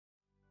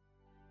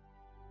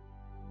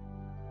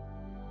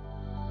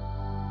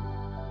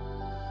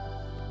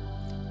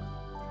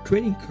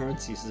Trading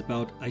currencies is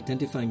about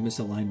identifying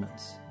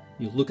misalignments.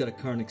 You look at a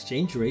current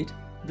exchange rate,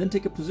 then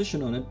take a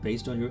position on it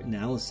based on your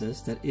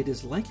analysis that it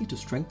is likely to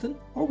strengthen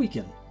or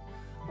weaken.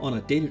 On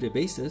a day-to-day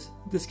basis,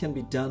 this can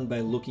be done by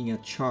looking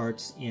at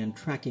charts and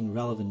tracking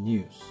relevant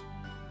news.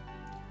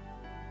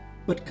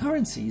 But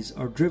currencies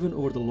are driven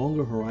over the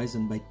longer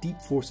horizon by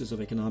deep forces of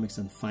economics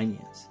and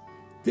finance.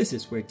 This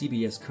is where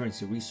DBS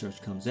currency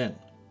research comes in.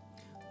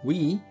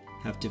 We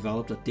have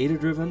developed a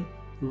data-driven,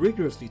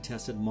 rigorously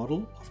tested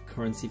model of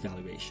currency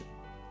valuation.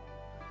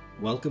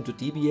 Welcome to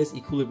DBS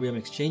Equilibrium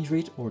Exchange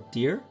Rate, or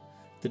DEAR.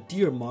 The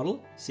DEAR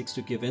model seeks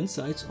to give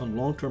insights on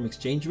long-term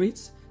exchange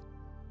rates.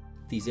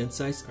 These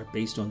insights are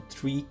based on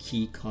three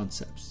key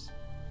concepts.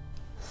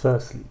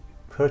 Firstly,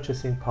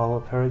 purchasing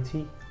power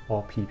parity,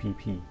 or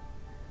PPP.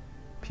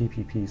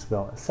 PPP is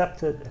well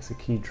accepted as a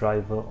key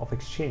driver of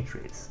exchange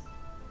rates.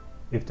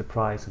 If the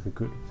price of a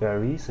good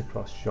varies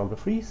across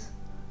geographies,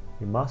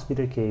 it must be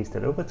the case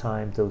that over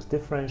time those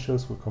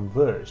differentials will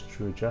converge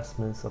through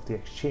adjustments of the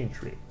exchange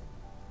rate.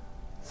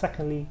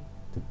 Secondly,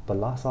 the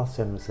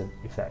Balassa-Samuelson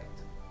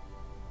effect.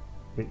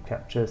 It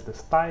captures the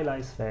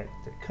stylized fact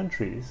that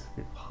countries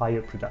with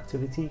higher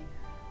productivity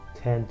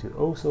tend to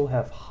also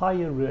have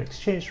higher real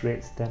exchange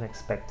rates than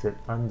expected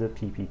under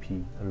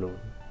PPP alone.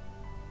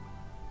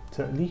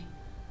 Thirdly,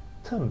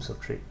 terms of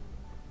trade.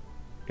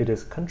 It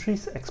is a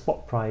country's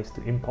export price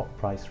to import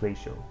price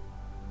ratio.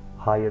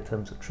 Higher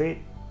terms of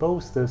trade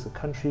bolsters a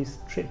country's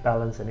trade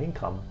balance and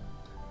income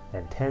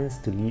and tends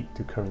to lead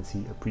to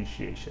currency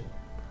appreciation.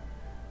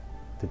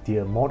 The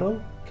DEAR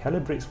model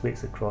calibrates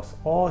weights across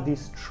all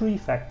these three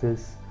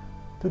factors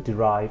to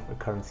derive a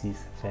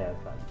currency's fair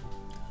value.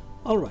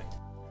 Alright,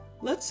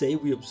 let's say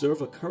we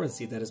observe a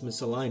currency that is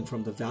misaligned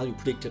from the value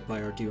predicted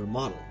by our DEAR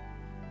model.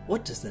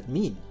 What does that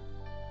mean?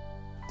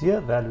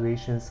 DEAR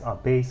valuations are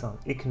based on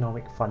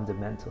economic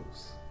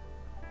fundamentals.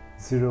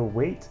 Zero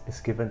weight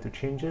is given to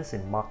changes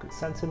in market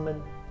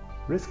sentiment,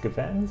 risk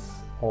events,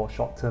 or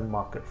short-term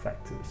market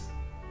factors.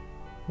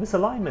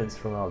 Misalignments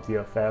from our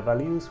DEAR fair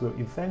values will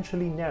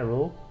eventually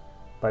narrow,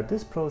 but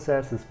this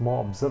process is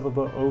more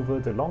observable over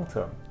the long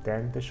term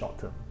than the short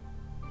term.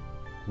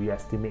 We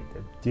estimate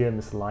that DEAR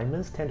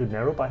misalignments tend to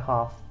narrow by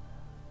half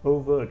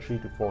over a 3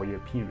 to 4 year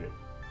period.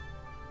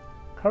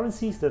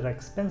 Currencies that are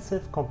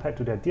expensive compared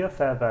to their DEAR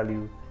fair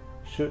value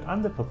should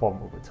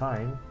underperform over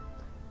time,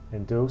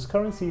 and those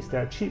currencies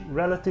that are cheap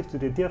relative to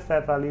their DEAR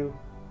fair value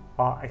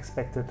are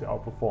expected to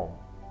outperform.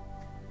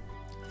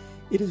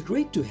 It is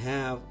great to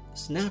have a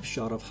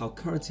snapshot of how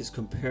currencies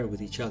compare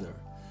with each other,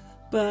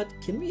 but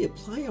can we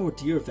apply our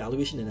DEAR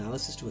valuation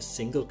analysis to a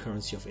single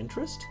currency of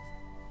interest?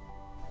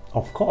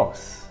 Of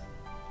course.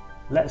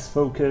 Let's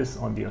focus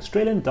on the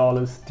Australian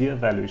dollar's DEAR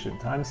valuation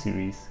time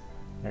series,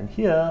 and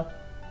here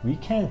we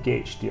can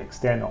gauge the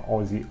extent of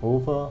Aussie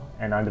over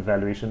and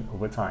undervaluation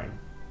over time.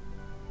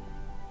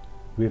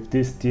 With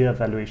this DEAR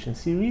valuation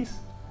series,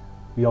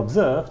 we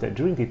observed that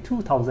during the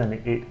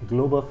 2008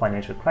 global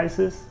financial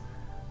crisis,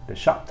 the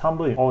sharp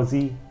tumble in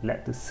Aussie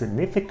led to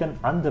significant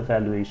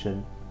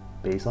undervaluation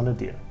based on the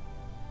DEAR.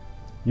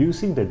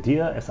 Using the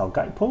DEAR as our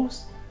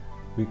guidepost,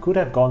 we could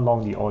have gone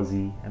long the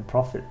Aussie and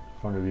profit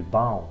from the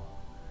rebound.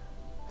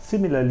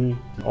 Similarly,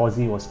 the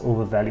Aussie was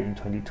overvalued in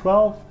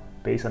 2012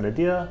 based on the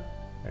DEAR,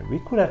 and we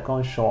could have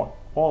gone short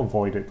or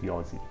avoided the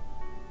Aussie.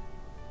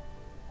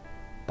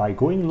 By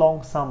going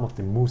long some of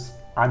the most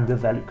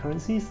undervalued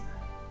currencies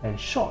and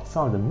short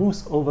some of the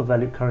most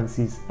overvalued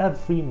currencies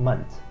every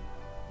month,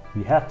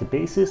 we have the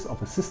basis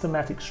of a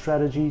systematic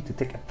strategy to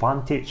take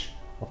advantage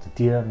of the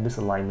DEAR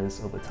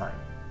misalignments over time.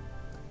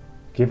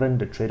 Given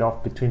the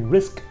trade-off between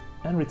risk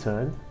and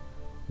return,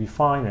 we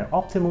find an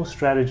optimal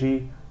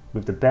strategy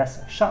with the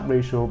best Sharpe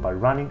ratio by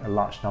running a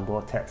large number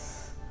of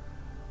tests.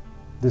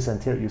 This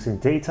entailed using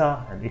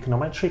data and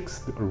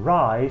econometrics to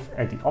arrive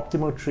at the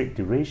optimal trade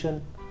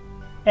duration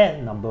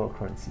and number of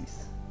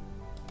currencies.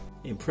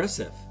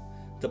 Impressive!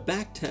 The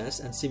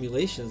backtests and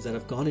simulations that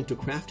have gone into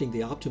crafting the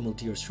optimal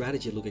DEAR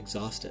strategy look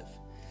exhaustive.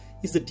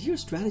 Is the DEAR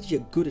strategy a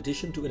good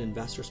addition to an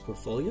investor's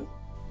portfolio?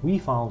 We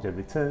found that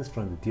returns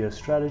from the DEAR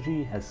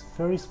strategy has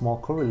very small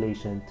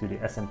correlation to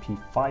the S&P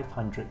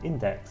 500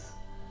 index,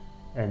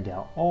 and they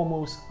are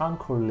almost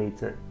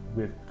uncorrelated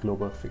with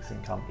global fixed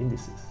income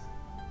indices.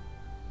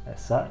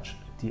 As such,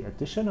 the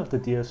addition of the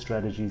DEAR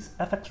strategy's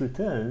FX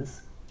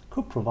returns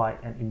could provide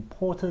an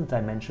important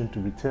dimension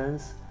to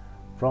returns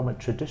from a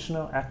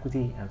traditional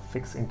equity and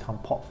fixed income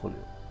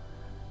portfolio,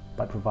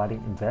 by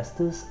providing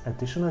investors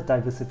additional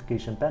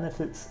diversification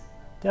benefits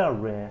that are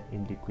rare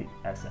in liquid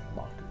asset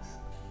markets.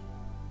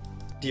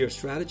 DEAR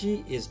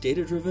strategy is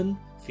data-driven,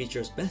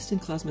 features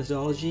best-in-class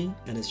methodology,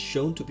 and is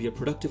shown to be a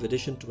productive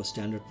addition to a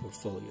standard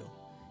portfolio.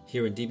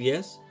 Here in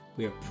DBS,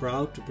 we are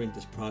proud to bring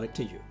this product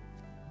to you.